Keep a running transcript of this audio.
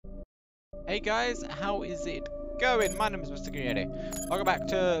Hey guys, how is it going? My name is MrGreenYeti. Welcome back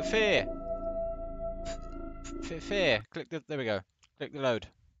to F.E.A.R. F.E.A.R. Click the, there we go. Click the load.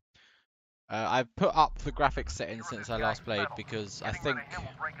 I've put up the graphics settings since I last played because I think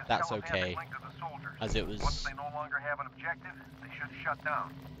that's okay, as it was. Once they no longer have an objective, they should shut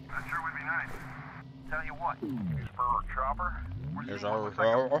down. That sure would be nice. Tell you what, F.E.A.R. chopper. There's our I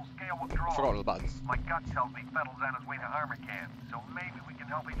forgot all the buttons. My gut tells me Fettel's on his way to armor camp, so maybe we can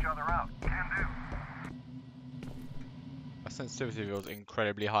help each other out. Can do. My sensitivity feels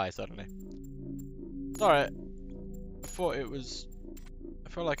incredibly high suddenly. It's alright. I thought it was. I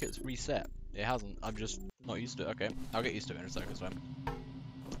feel like it's reset. It hasn't. I'm just not used to it. Okay, I'll get used to it in a second. So.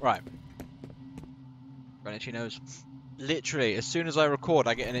 Right. Got an itchy nose. Literally, as soon as I record,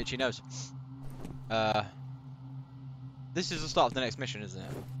 I get an itchy nose. This is the start of the next mission, isn't it?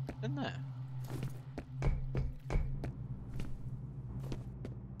 In there.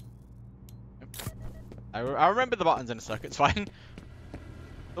 I remember the buttons in a sec, it's fine.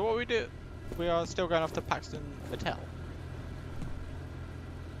 So what we do? We are still going off to Paxton Hotel.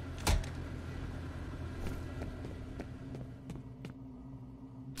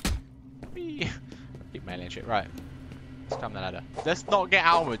 Keep mailing shit. Right. Let's climb the ladder. Let's not get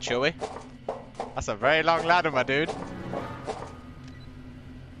armored, shall we? That's a very long ladder, my dude.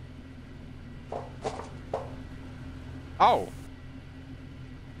 Oh.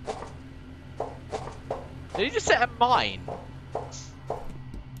 Did he just set a mine?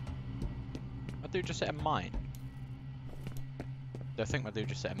 My dude just set a mine. I think my dude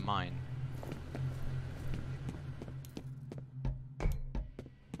just set a mine.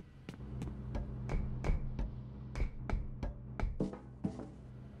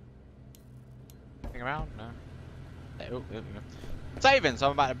 Anything around? No. Oh, there we go. Saving, so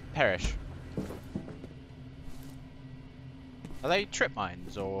I'm about to perish. Are they trip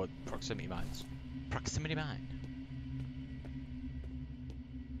mines or proximity mines? Proximity mine.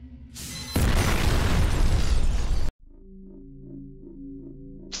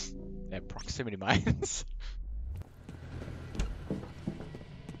 They're proximity mines.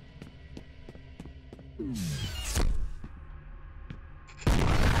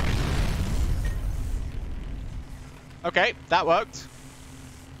 Okay, that worked.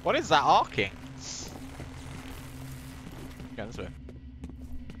 What is that arcing? Go this way.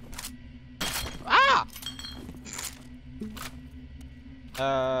 Ah!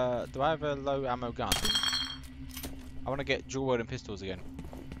 Do I have a low ammo gun? I want to get dual wielding pistols again.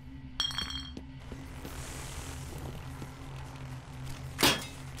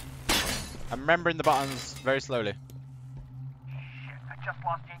 I'm remembering the buttons very slowly. Shit, I just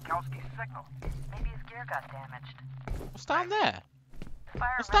lost Jankowski's signal. Maybe his gear got damaged. What's down there?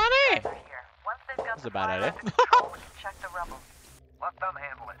 What's down here? Once they've got That's a bad idea. check the rubble. Let them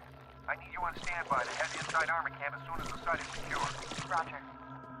handle it. I need you on standby to head inside armor camp as soon as the site is secure. Roger.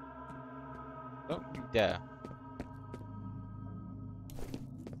 Oh, yeah.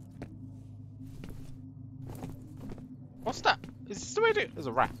 What's that? Is this the way to... There's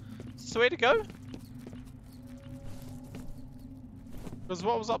a rat. Is this the way to go? Because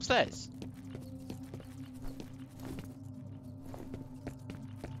what was upstairs?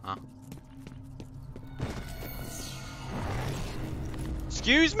 Huh.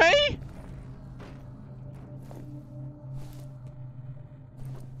 Excuse me?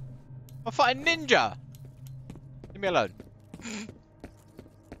 I'm fighting ninja! Leave me alone.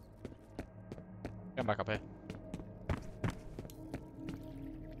 Come back up here.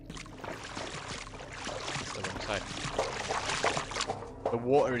 That's the wrong side. The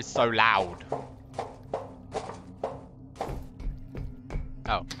water is so loud. Oh.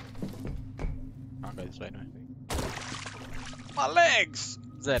 Can't go this way, no. My legs!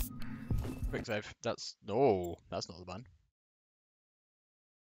 Z. Quick save. That's... Oh, that's not the button.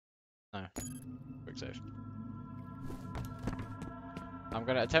 No. Quick save. I'm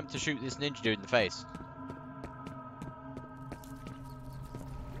gonna attempt to shoot this ninja dude in the face.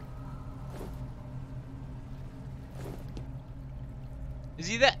 Is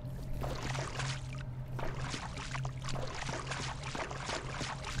he there?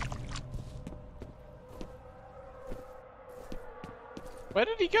 Where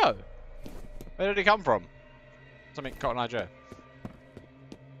did he go? Where did he come from? Something Cotton Eye Joe.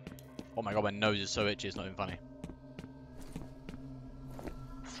 Oh my god, my nose is so itchy, it's not even funny.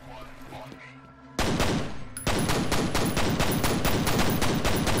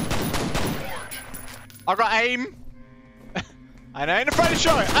 I got aim! And I ain't afraid to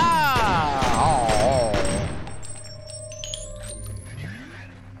show it! Ah! Oh.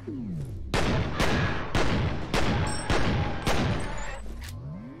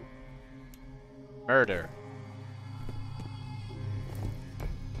 Murder.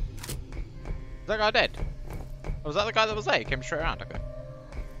 Is that guy dead? Oh, was that the guy that was there? He came straight around. Okay.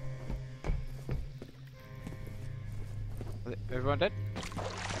 Is everyone dead?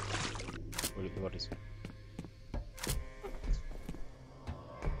 What are the bodies?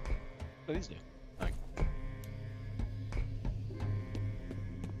 What do these do? Nothing.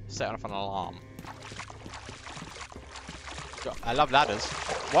 Set off an alarm. God, I love ladders.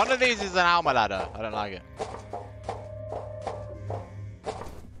 One of these is an armor ladder. I don't like it.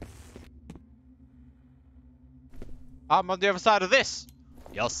 I'm on the other side of this.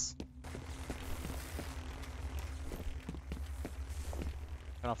 Yes.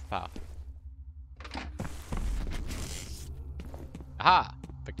 Turn off the power. Aha!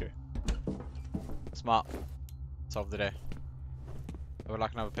 Victory. Smart. Solve the day. I would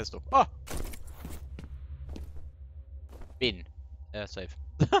like another pistol. Oh! Bin. Yeah, safe.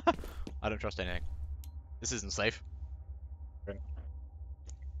 I don't trust anything. This isn't safe.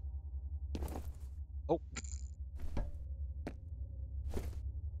 Oh.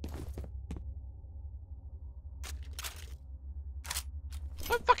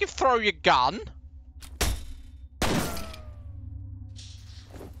 Don't fucking throw your gun!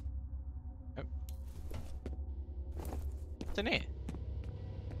 Oh. What's in here?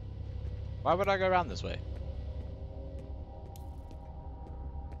 Why would I go around this way?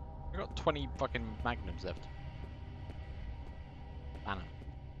 I've got 20 fucking magnums left. Banner.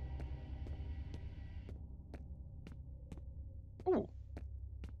 Ooh.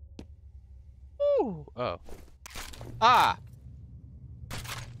 Ooh. Oh. Ah!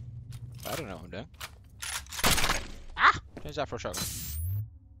 I don't know what I'm doing. Ah! Change that for a shotgun.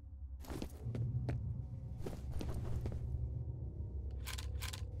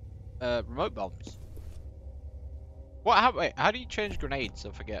 Remote bombs. What? Wait, how do you change grenades?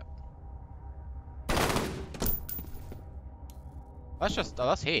 I forget. That's just, oh,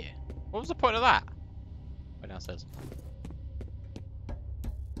 that's here. What was the point of that? Right downstairs.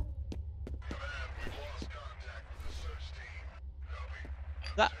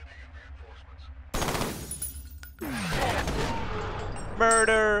 That.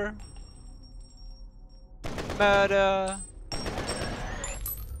 Murder. Murder.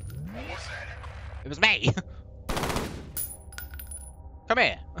 It was me. Come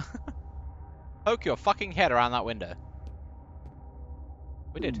here. Poke your fucking head around that window.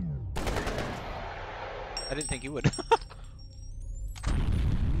 We did. I didn't think you would.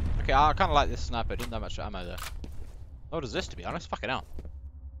 Okay, I kind of like this sniper. Didn't have much ammo there. What is this, to be honest? Fucking hell.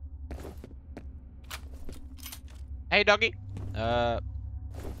 Hey, doggy.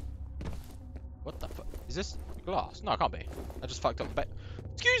 What the fuck? Is this glass? No, it can't be. I just fucked up the bed.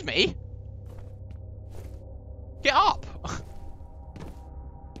 Excuse me. Get up.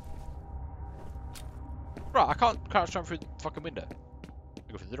 Right, I can't crouch jump through the fucking window.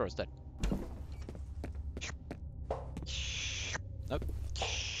 Go through the door instead. Nope.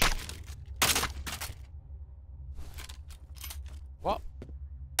 What?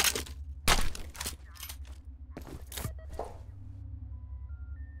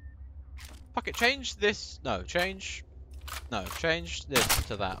 Fuck it, change this. No, change. No, change this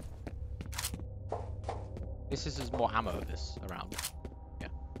to that. This is more ammo of this around. Yeah.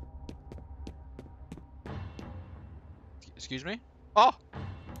 Excuse me? Oh!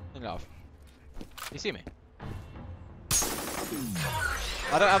 Enough. You see me?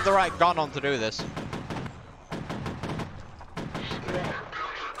 I don't have the right gun on to do this.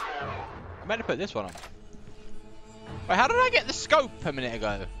 I meant to put this one on. Wait, how did I get the scope a minute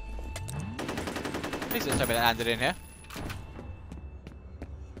ago? Please don't tell me that landed in here.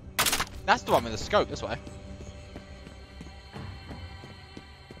 That's the one with the scope, this way.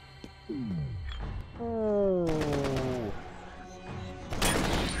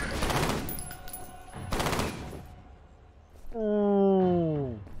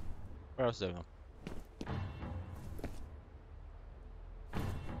 Where else is everyone?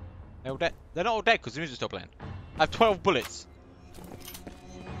 They're all dead. They're not all dead because the music's still playing. I have 12 bullets.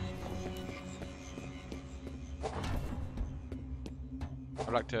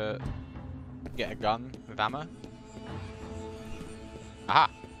 I'd like to get a gun with ammo.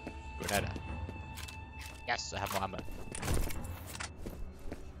 Aha! Grenade. Yes, I have more ammo.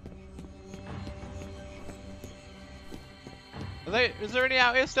 Is there any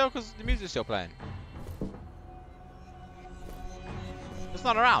out here still? Because the music's still playing. There's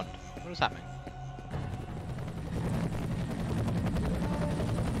none around. What is happening?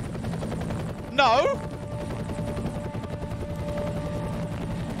 No!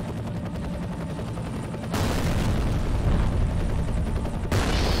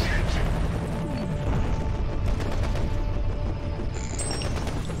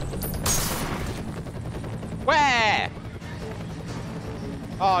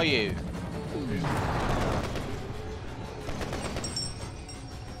 are you?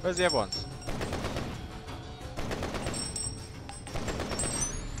 Where's the other ones?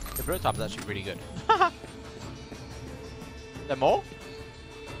 The prototype is actually really good. There more?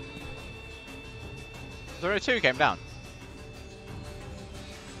 There only two came down.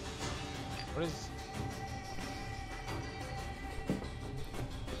 What is...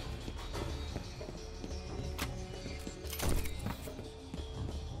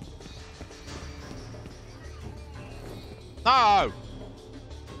 No!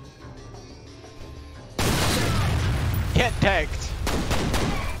 Get decked!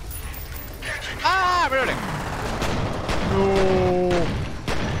 Ah, reloading! No!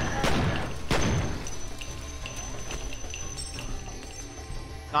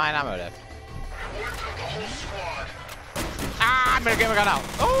 Nine ammo left. Ah, I'm gonna get my gun out.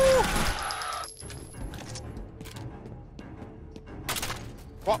 Oh!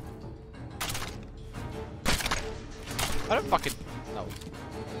 What? I don't fucking know.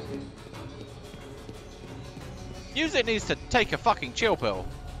 Music needs to take a fucking chill pill.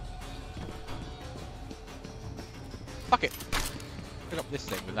 Fuck it. Pick up this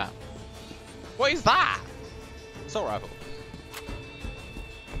thing with that. What is that? Assault rifle.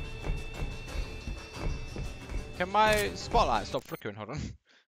 Can my spotlight stop flickering? Hold on.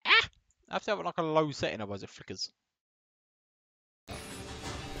 Ah! I have to have it like a low setting, otherwise it flickers.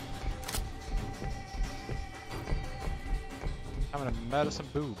 I'm gonna murder some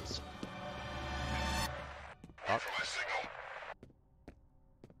boobs. Fuck.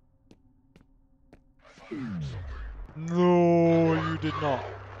 No, you did not.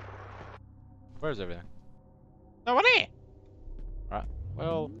 Where is everything? No one here! Right,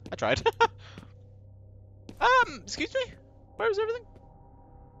 well, I tried. Excuse me? Where is everything?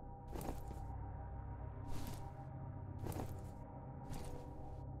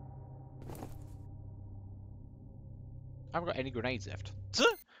 I haven't got any grenades left.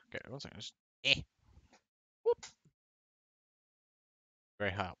 Okay, one second. Just... Whoop.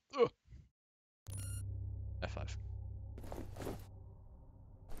 Very high up. Ugh. F5.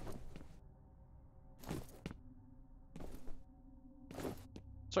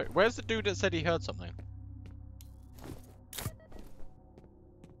 Sorry, where's the dude that said he heard something?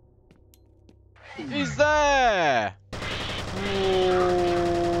 He's there! Oh,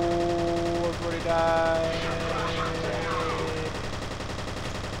 everybody died.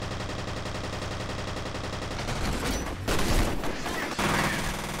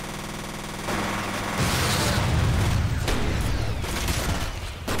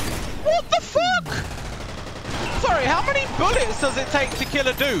 What the fuck? Sorry, how many bullets does it take to kill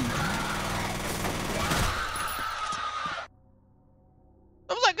a dude?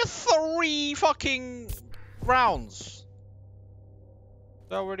 That was like a 3 fucking rounds.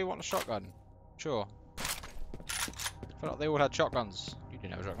 Do I really want a shotgun? Sure. I feel like they all had shotguns. You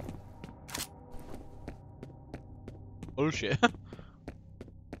didn't have a shotgun. Bullshit.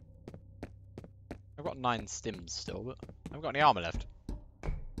 I've got 9 stims still, but I haven't got any armor left.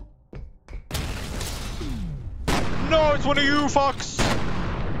 No, it's one of you fucks!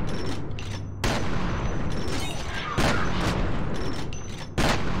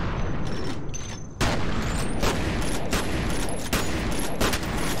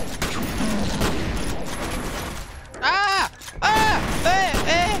 Ah! Ah!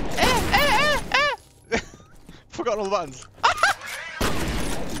 Forgot all the buttons.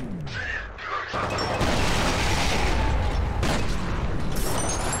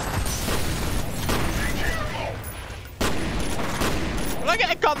 Will I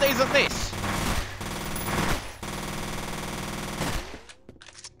get a gun that isn't this?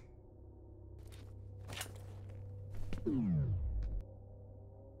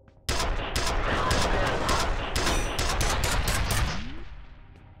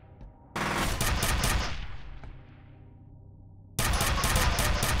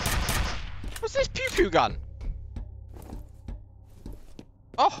 What's this pew pew gun?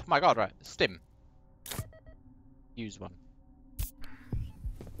 Oh my god, right. Stim. Use one.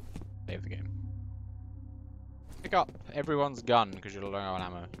 Save the game. Pick up everyone's gun because you're low on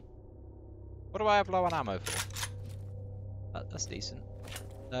ammo. What do I have low on ammo for? That's decent.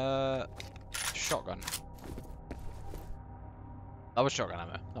 Shotgun. That was shotgun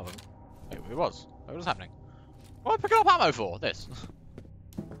ammo. No, wait, it was. What was happening? What am I picking up ammo for? This.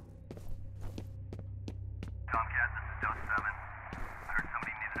 Tomcat, this is Dust 7. I heard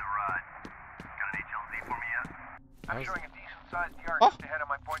somebody needed a ride. Got an HLZ for me yet? I'm showing a decent-sized yard just ahead of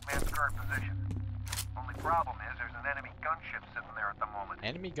my point man's current position. Only problem is there's an enemy gunship sitting there at the moment.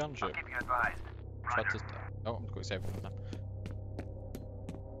 Enemy I'll gunship. keep you advised. Try Roger. to... Oh, I'm quick saving them.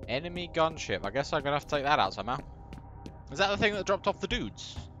 Enemy gunship. I guess I'm gonna have to take that out somehow. Is that the thing that dropped off the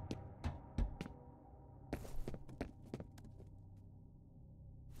dudes?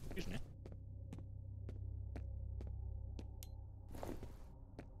 Excuse me.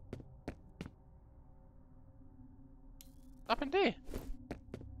 What's happened here?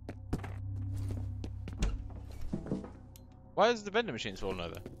 Why is the vending machine falling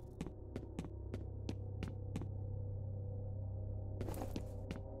over?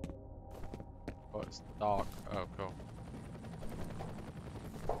 Oh, it's dark. Oh, cool.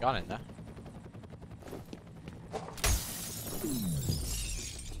 Gun in there.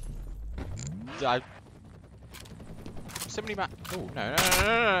 So many oh, no.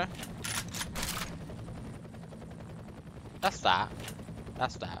 That's that.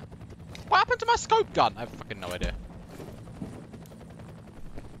 That's that. What happened to my scope gun? I have fucking no idea.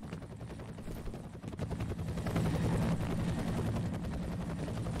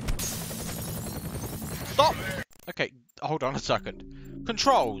 Stop! Okay, hold on a second.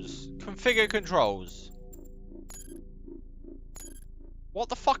 Controls. Configure controls. What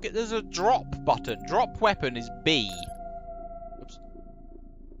the fuck? There's a drop button. Drop weapon is B. Oops.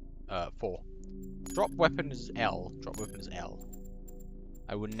 4. Drop weapon is L. Drop weapon is L.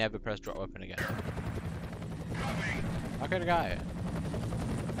 I will never press drop weapon again. Okay, the guy.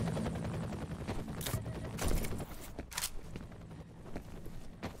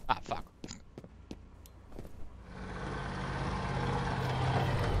 Ah, fuck.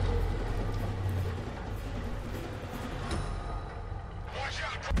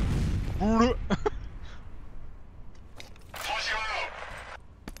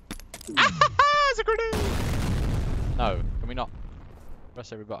 It's a grenade! No, can we not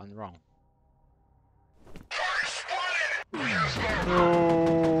press every button wrong?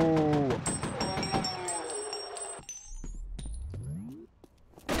 No!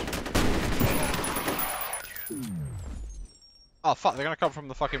 Oh fuck, they're gonna come from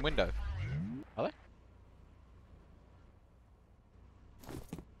the fucking window. Are they?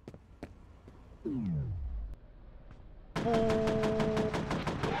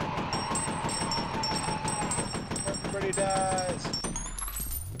 Everybody dies!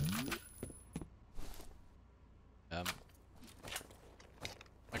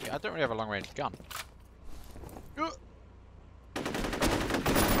 Okay, I don't really have a long range gun.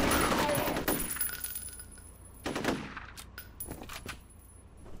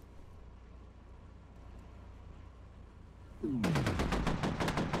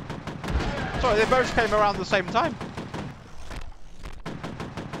 Sorry, they both came around at the same time.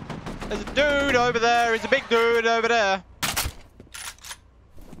 There's a dude over there. There's a big dude over there.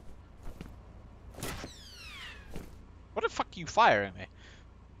 What the fuck are you firing me?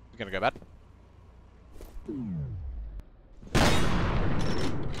 It's gonna go bad.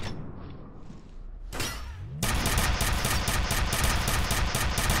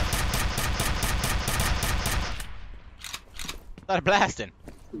 Started blasting.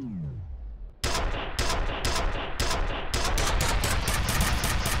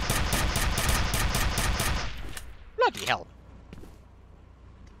 Bloody hell.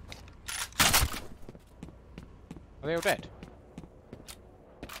 Are they all dead?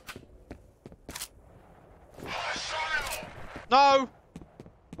 No!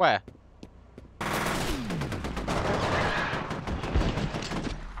 Where?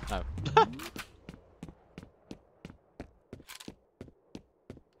 No.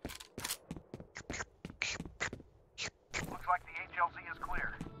 Looks like the HLZ is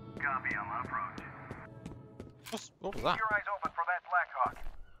clear. Copy, I'm on approach. What was that? Keep your eyes open for that Blackhawk.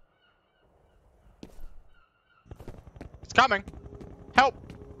 It's coming! Help!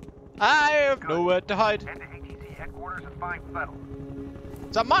 I have nowhere to hide. Head to ATC headquarters and find Fettel.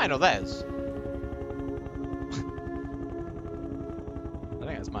 Is that mine or theirs? I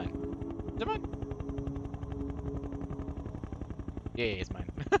think it's mine. Is it mine? Yeah, it's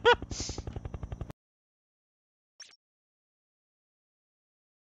mine.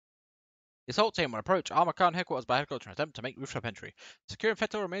 The assault team will approach Armor Khan headquarters by helicopter and attempt to make rooftop entry. Securing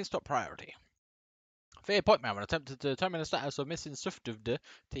Fettel remains top priority. F.E.A.R. Pointman will attempt to determine the status of missing Sufduvde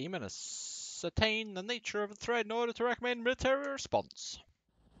team and ascertain the nature of the threat in order to recommend military response.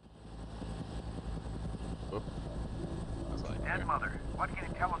 Oh. Dead Mother, what can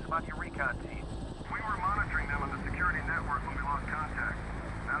you tell us about your recon team? We were monitoring them on the security network when we lost contact.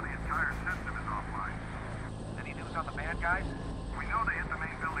 Now the entire system is offline. Any news on the bad guys? We know they hit the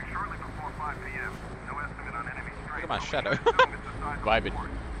main building shortly before 5 p.m. No estimate on enemy strength. Look at my shadow. Vibing.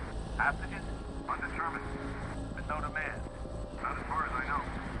 Hostages? Undetermined. But no demand. Not as far as I know.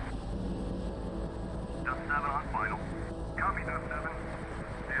 Dust 7 on final. Copy, Dust 7.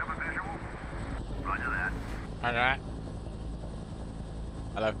 The Alright.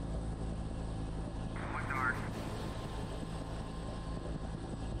 Hello. Went dark.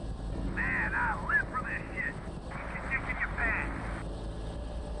 Man, I live for this shit. Keep kicking your pants.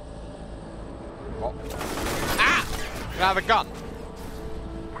 What? Ah! Can I have a gun?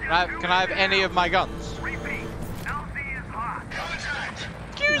 Can I have any of my guns? Repeat. LZ is hot. Contact.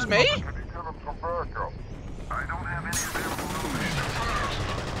 Excuse me? I don't have any available movement.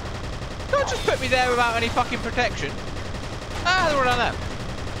 Don't just put me there without any fucking protection. Ah, they're all down there.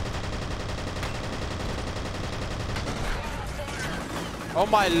 Oh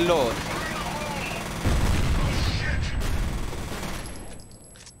my lord.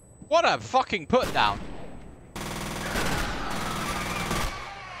 What a fucking put down.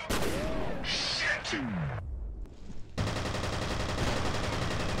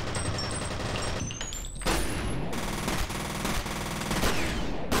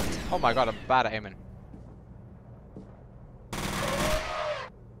 Oh my god, I'm bad at aiming.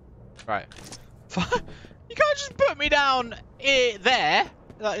 Right. You can't just put me down there.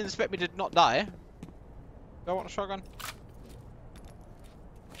 That expect me to not die. Do I want a shotgun?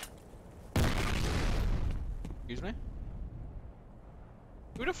 Excuse me?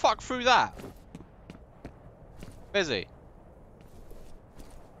 Who the fuck threw that? Busy.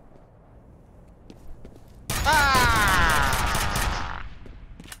 Ah!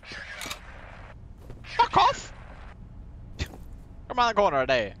 Fuck off! Come around the corner a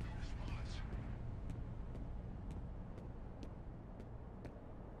day.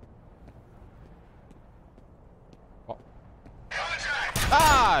 What?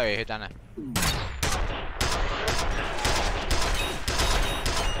 Ah! You hit down there.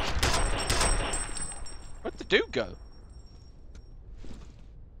 Where'd the dude go?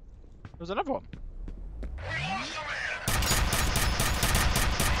 There's another one.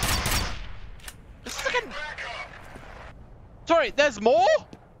 This is like a... Sorry, there's more?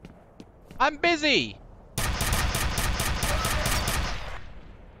 I'm busy.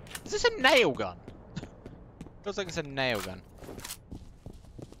 Is this a nail gun? Feels like it's a nail gun.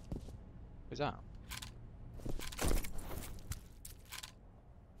 What's that?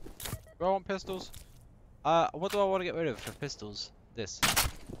 Do I want pistols? What do I want to get rid of for pistols? This.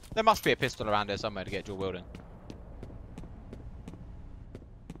 There must be a pistol around here somewhere to get dual wielding.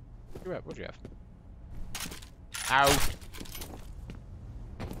 What do you have? Ow!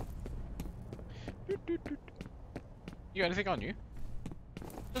 You got anything on you?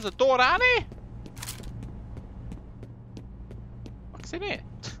 There's a door down here! What's in here?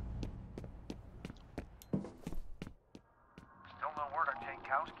 Still no word on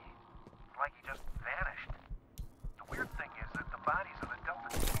Jankowski. It's like he just vanished. The weird thing is that the bodies of the Delta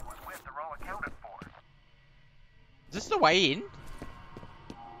team he was with are all accounted for. Is this the way in?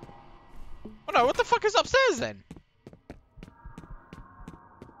 Oh no, what the fuck is upstairs then?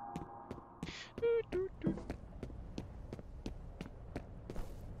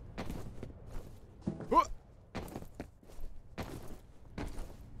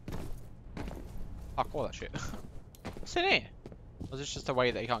 Fuck all that shit. What's in here? Or is this just a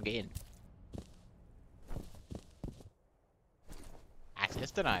way that you can't get in? Access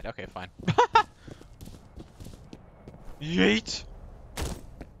denied. Okay, fine. Yeet!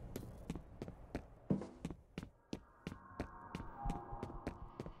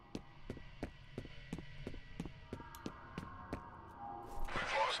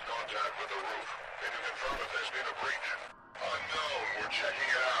 We've lost contact with the roof. Can you confirm if there's been a breach? Unknown. We're checking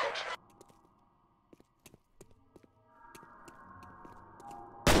it out.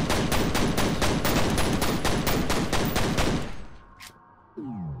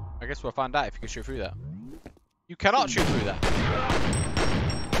 I guess we'll find out if you can shoot through that. You cannot shoot through that.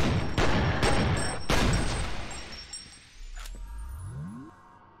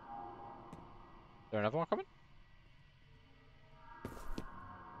 Is there another one coming?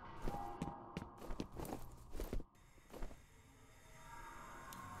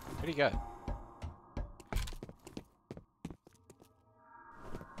 Where'd he go?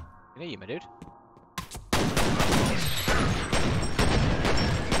 Can hear you, my dude.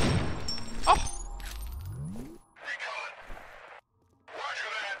 Oh! Recon. Roger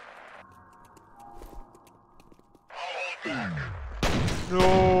that. I'll hold back. No!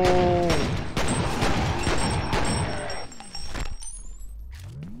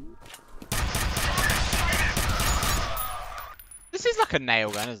 This is like a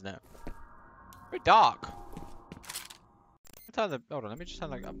nail gun, isn't it? Very dark. Hold on, let me just turn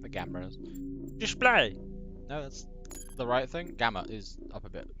like up the cameras. Display! No, that's the right thing. Gamma is up a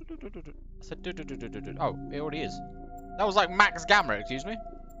bit. I said oh, it already is. That was like max gamma, excuse me.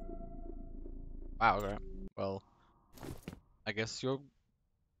 Wow, okay. well, I guess you're...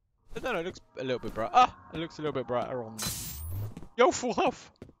 I don't know, it looks a little bit bright. Ah! It looks a little bit brighter on... Yo, full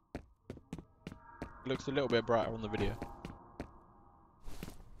health! It looks a little bit brighter on the video.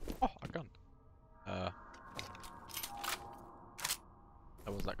 Oh, a gun. That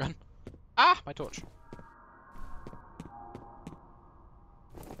was that gun. Ah! My torch.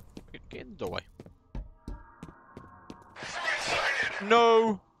 Get in the doorway.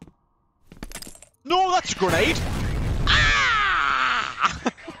 No! No, that's a grenade! Ah!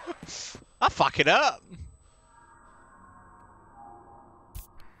 I fuck it up!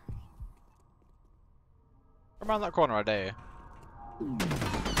 Around that corner, I dare you.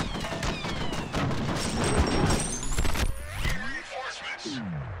 Reinforcements.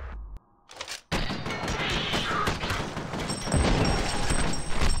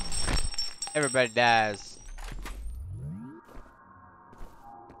 Everybody dies.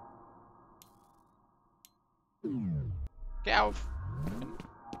 Get out of...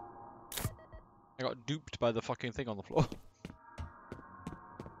 I got duped by the fucking thing on the floor.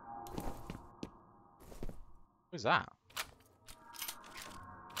 What's that?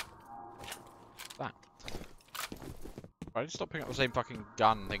 What's that? I just stop picking up the same fucking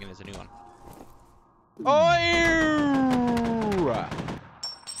gun thinking it's a new one. Oh!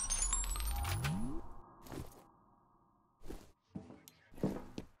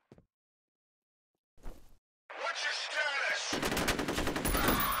 What's your status?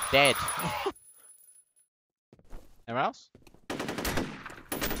 Dead. Anyone else?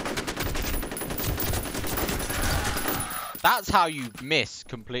 That's how you miss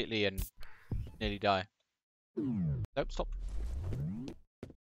completely and nearly die. Nope, stop.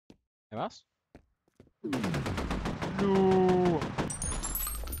 Anyone else? No.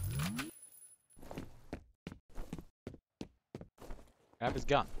 Grab his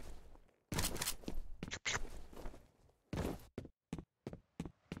gun.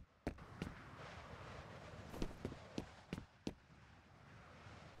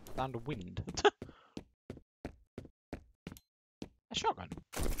 Sound of wind. A shotgun.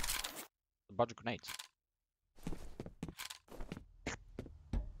 A bunch of grenades.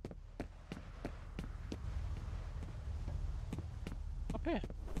 Up here.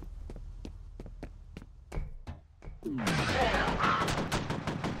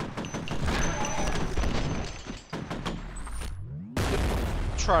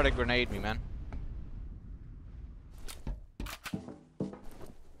 Try to grenade me, man.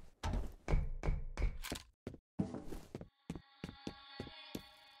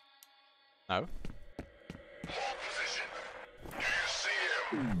 No. Hold position. Do you see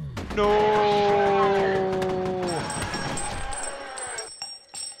him? No.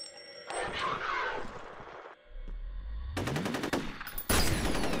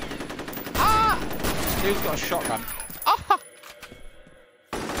 Ah! Dude's got a shotgun. Ah!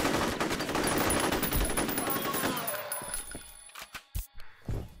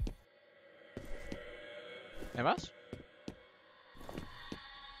 Anyone else?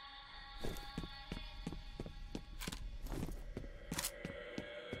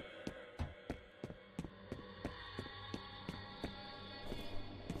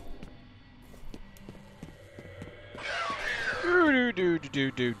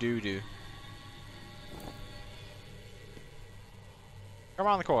 Do. Come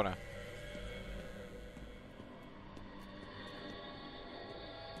around the corner.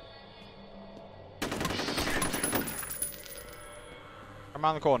 Come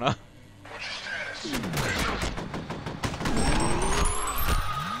around the corner. What's your status?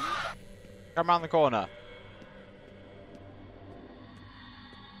 Come around the corner.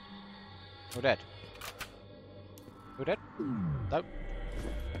 We're dead. We're dead? Nope.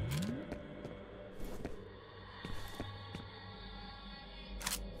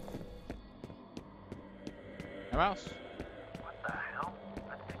 Anyone else? What the hell? Been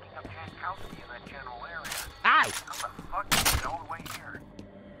picking up Jankowski in that general area. Ow! How the fuck did you get all the way here?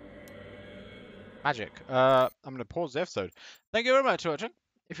 Magic. I'm gonna pause the episode. Thank you very much for watching.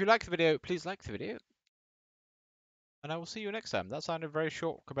 If you like the video, please like the video. And I will see you next time. That sounded very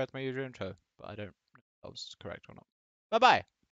short compared to my usual intro, but I don't know if that was correct or not. Bye bye!